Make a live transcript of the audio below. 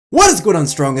What is going on,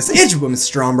 Strongest? It's your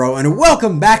MrStrongBro, and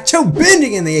welcome back to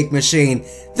Bendy in the Ink Machine.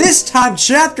 This time,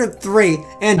 Chapter 3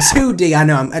 and 2D. I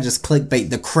know, I just clickbait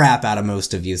the crap out of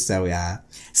most of you, so yeah.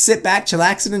 Sit back,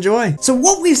 chillax, and enjoy. So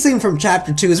what we've seen from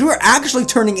Chapter 2 is we're actually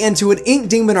turning into an ink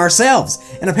demon ourselves.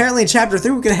 And apparently in Chapter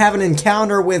 3 we're going to have an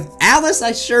encounter with Alice.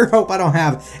 I sure hope I don't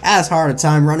have as hard a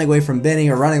time running away from Bendy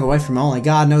or running away from only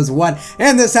God knows what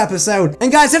in this episode.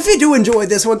 And guys, if you do enjoy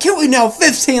this one, can we know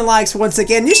 15 likes once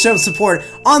again? You showed support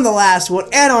on the last one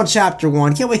and on Chapter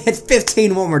 1. Can we hit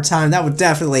 15 one more time? That would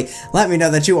definitely let me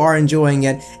know that you are enjoying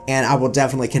it. And I will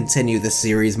definitely continue the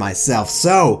series myself.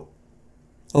 So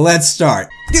let's start.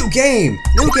 New game!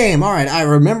 New game! Alright, I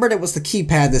remembered it was the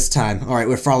keypad this time. Alright,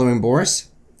 we're following Boris.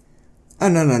 Oh,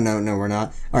 no, we're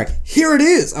not. Alright, here it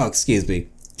is! Oh, excuse me.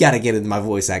 Gotta get into my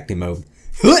voice acting mode.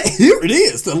 Here it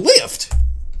is, the lift!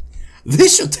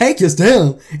 This shall take us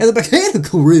down in the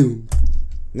mechanical room.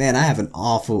 Man, I have an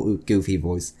awful, goofy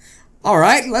voice.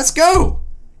 Alright, let's go!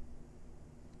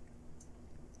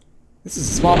 This is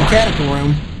a small mechanical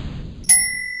room.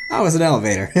 Oh, it's an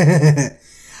elevator.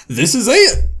 This is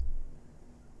it!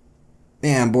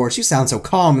 Man, Boris, you sound so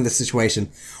calm in this situation.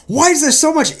 Why is there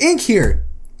so much ink here?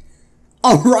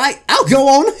 Alright, I'll go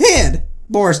on ahead.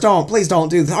 Boris, please don't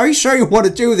do this. Are you sure you want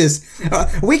to do this?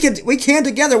 We can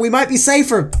together, we might be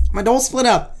safer. Don't split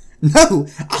up. No,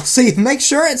 I'll see, make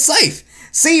sure it's safe.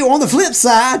 See you on the flip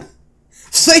side.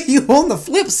 See you on the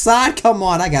flip side. Come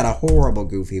on, I got a horrible,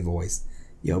 goofy voice.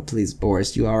 Yo, please,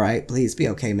 Boris, you alright? Please be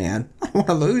okay, man. I don't want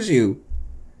to lose you.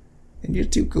 And you're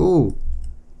too cool.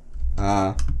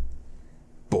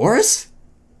 Boris?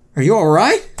 Are you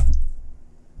alright?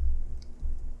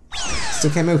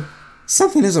 Still can't move.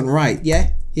 Something isn't right,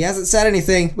 yeah? He hasn't said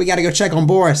anything. We gotta go check on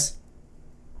Boris.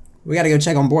 I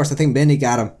think Bendy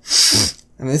got him.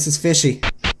 I mean, this is fishy.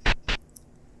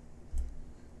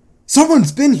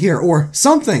 Someone's been here, or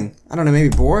something. I don't know,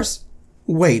 maybe Boris?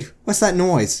 Wait, what's that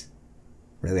noise?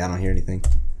 Really, I don't hear anything.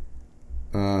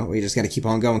 We just gotta keep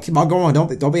on going. Keep on going.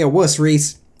 Don't be a wuss,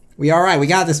 Reese. We alright. We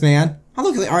got this, man. Oh,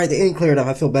 look at alright, the ink cleared up.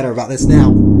 I feel better about this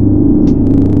now.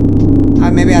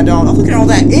 Maybe I don't. Oh, look at all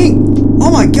that ink.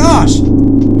 Oh my gosh.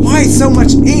 Why so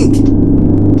much ink?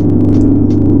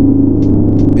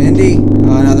 Bendy.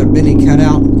 Oh, another Bendy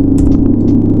cutout.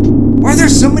 Why are there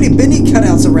so many Bendy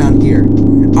cutouts around here?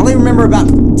 I only remember about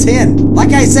 10.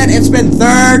 Like I said, it's been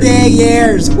 30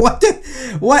 years. What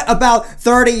about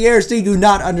 30 years do you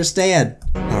not understand?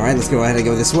 Alright, let's go ahead and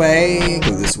go this way.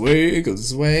 Go this way. Go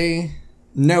this way.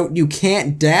 No, you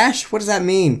can't dash? What does that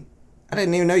mean? I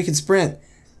didn't even know you could sprint.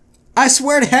 I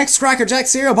swear to heck, Striker Jack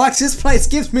cereal box, this place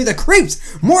gives me the creeps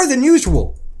more than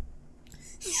usual.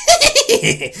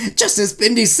 Just as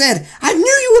Bendy said, I knew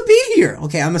you would be here.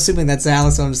 Okay, I'm assuming that's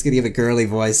Alice, so I'm just gonna give a girly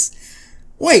voice.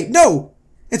 Wait, no,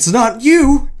 it's not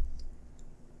you.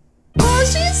 Oh,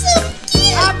 she's so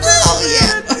cute. Oh,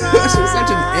 yeah. She's such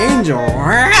an angel.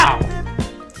 Wow.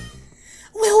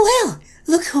 Well,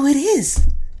 look who it is.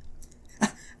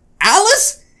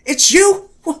 Alice? It's you?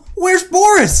 Where's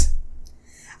Boris?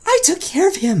 I took care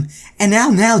of him, and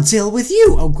now deal with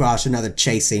you. Oh gosh, another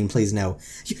chase scene, please no.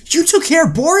 You took care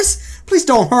of Boris? Please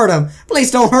don't hurt him. Please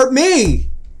don't hurt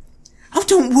me. Oh,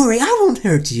 don't worry, I won't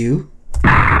hurt you.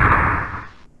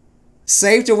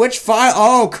 Save to which file?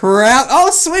 Oh crap. Oh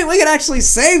sweet, we can actually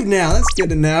save now. That's good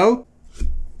to know.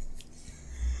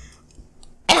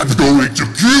 I'm going to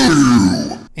kill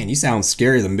you! Man, you sound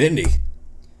scarier than Bendy.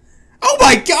 Oh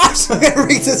my gosh! Look at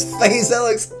Reese's face. That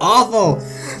looks awful.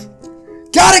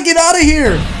 Gotta get out of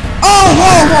here! Oh,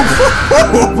 whoa!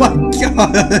 Oh my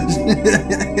gosh!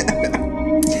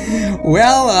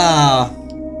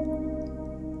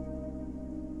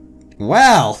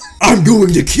 Well, I'm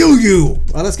going to kill you!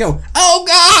 Well, let's go. Oh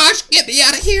gosh! Get me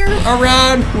out of here! Oh,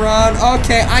 run!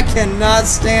 Okay, I cannot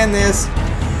stand this.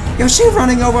 Yo, she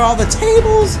running over all the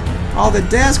tables, all the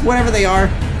desks, whatever they are.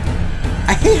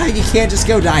 I hate how you can't just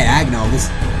go diagonal.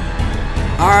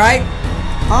 Alright.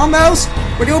 Almost.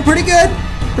 We're doing pretty good.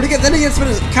 Then it's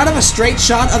been kind of a straight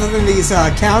shot other than these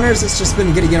counters. It's just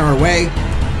been getting in our way.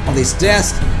 All these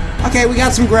desks. Okay, we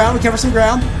got some ground. We covered some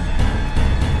ground.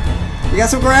 We got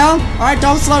some ground. Alright,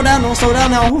 don't slow down. Don't slow down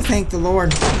now. Oh, thank the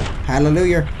Lord.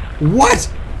 Hallelujah. What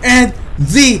in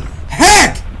the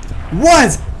heck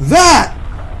was that?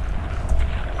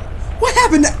 What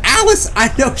happened to Alice? I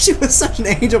know she was such an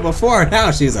angel before. Now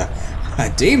she's a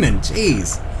demon.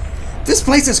 Jeez. This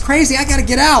place is crazy. I gotta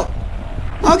get out.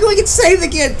 How can we get saved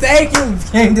again? Thank you,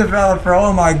 game developer.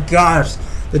 Oh my gosh.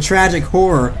 The tragic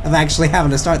horror of actually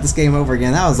having to start this game over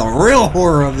again. That was the real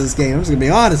horror of this game. I'm just gonna be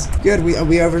honest. Good, we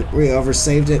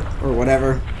oversaved it or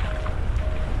whatever.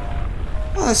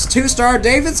 Oh, that's 2-star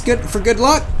David's good for good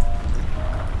luck.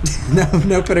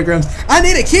 No pentagrams. I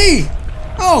need a key!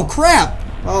 Oh, crap!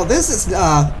 Oh, this is,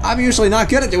 I'm usually not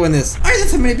good at doing this. Are there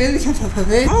so many babies?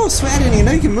 Oh, sweat, I didn't even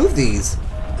know you can move these.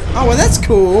 Oh, well, that's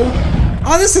cool.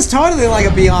 Oh, this is totally like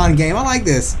a Beyond game. I like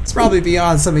this. It's probably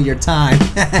beyond some of your time.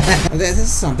 This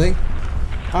is something.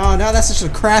 Oh, no, that's just a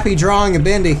crappy drawing of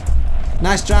Bendy.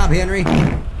 Nice job, Henry.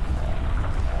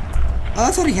 Oh,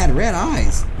 I thought he had red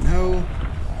eyes. No.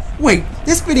 Wait,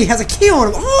 this Bendy has a key on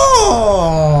him.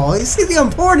 Oh, you see the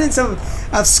importance of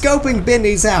scoping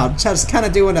Bendy's out. Just kind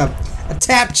of doing a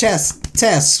tap chest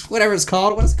test, whatever it's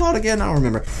called. What is it called again? I don't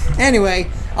remember. Anyway,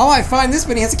 oh, I find this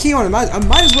Bendy has a key on him. I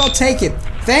might as well take it.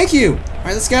 Thank you. All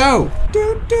right, let's go.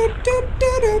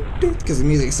 Because the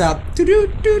music stopped.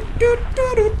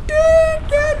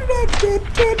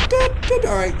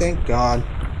 All right, thank God.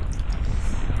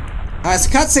 All right, it's a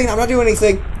cutscene. I'm not doing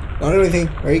anything. Don't do anything.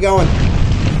 Where are you going?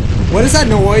 What is that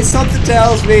noise? Something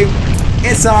tells me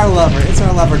it's our lover. It's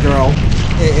our lover girl.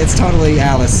 It's totally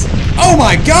Alice. Oh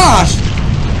my gosh!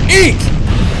 Ink!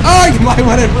 Oh, you might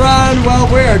want to run. Well,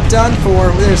 we're done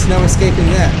for. There's no escaping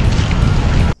that.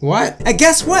 What? And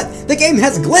guess what? The game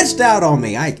has glitched out on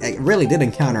me. I really did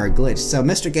encounter a glitch. So,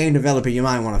 Mr. Game Developer, you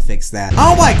might want to fix that.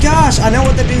 Oh my gosh! I know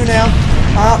what to do now.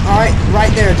 Alright,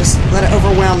 right there. Just let it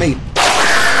overwhelm me.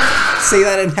 See,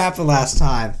 that didn't happen last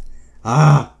time.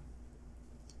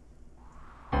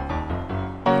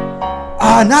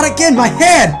 Not again, my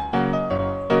head!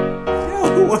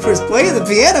 Whoever's playing the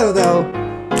piano, though.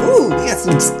 Ooh, he got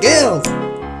some skills.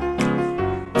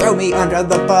 Throw me under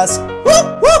the bus.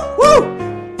 Woo, woo, woo!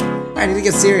 I need to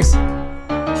get serious.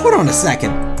 Hold on a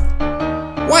second.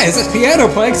 Why is this piano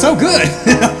playing so good?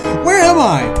 Where am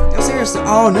I? No, seriously.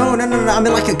 Oh, no. I'm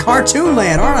in like a cartoon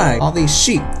land, aren't I? All these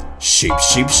sheep. Sheep.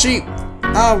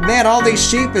 Oh man, all these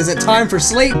sheep. Is it time for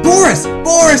sleep? Boris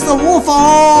the wolf.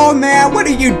 Oh man, what are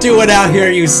you doing out here,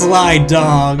 you sly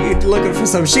dog? You looking for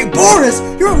some sheep? Boris,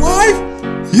 you're alive?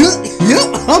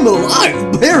 Yep, I'm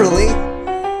alive, barely.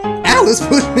 Alice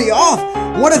pushed me off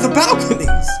one of the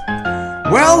balconies.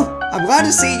 Well, I'm glad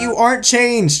to see you aren't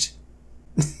changed.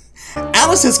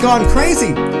 Alice has gone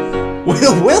crazy.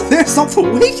 Well, there's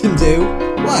something we can do.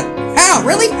 What? How?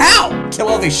 Really? How? Kill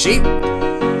all these sheep?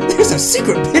 There's a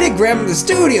secret pentagram in the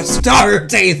studio, Star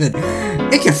David.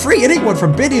 It can free anyone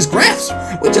from Bendy's grasp.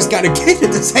 We just gotta get it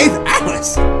to save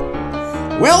Alice.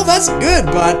 Well, that's good,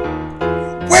 but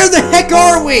where the heck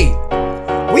are we?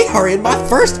 We are in my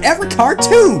first ever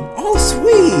cartoon. Oh,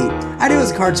 sweet. I knew it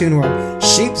was a cartoon world.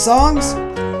 Sheep songs?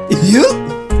 Yup.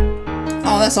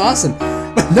 Oh, that's awesome.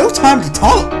 But no time to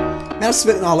talk. Man, I'm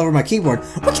spitting all over my keyboard.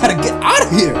 We gotta get out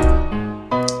of here.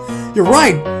 You're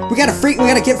right. We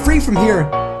gotta get free from here.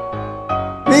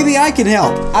 Maybe I can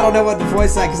help. I don't know what to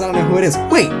voice that because I don't know who it is.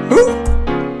 Wait, who?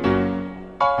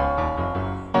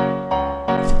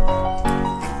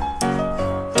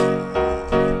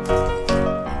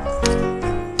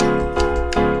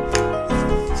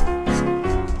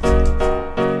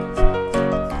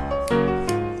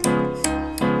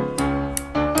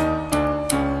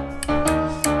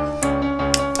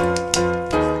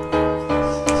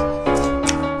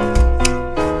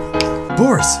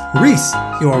 Boris, Reese,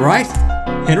 you alright?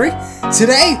 Henry?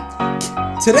 Today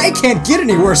can't get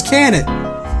any worse, can it?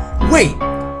 Wait,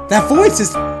 that voice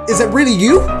is it really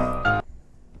you?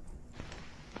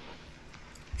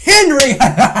 Henry!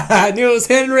 I knew it was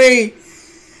Henry!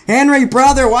 Henry,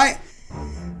 brother, why?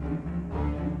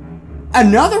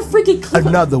 Another freaking clip?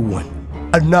 Another one.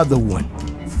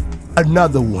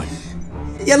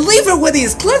 Yeah, leave it with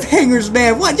these cliffhangers,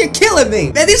 man. What? You're killing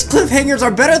me. Man, these cliffhangers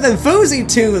are better than Fousey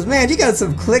 2's. Man, you got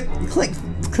some cliffhangers.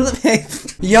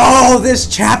 Yo, this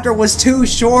chapter was too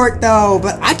short though,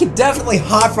 but I could definitely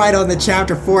hop right on the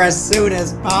chapter 4 as soon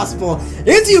as possible.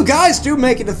 If you guys do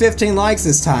make it to 15 likes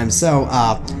this time, so,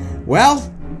 well,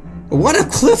 what a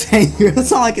cliffhanger,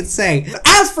 that's all I can say.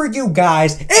 As for you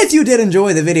guys, if you did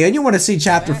enjoy the video and you want to see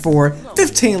chapter 4,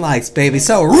 15 likes, baby,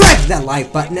 so wreck that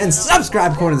like button and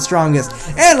subscribe according to the strongest.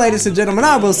 And ladies and gentlemen,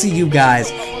 I will see you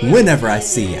guys whenever I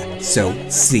see ya, so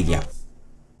see ya.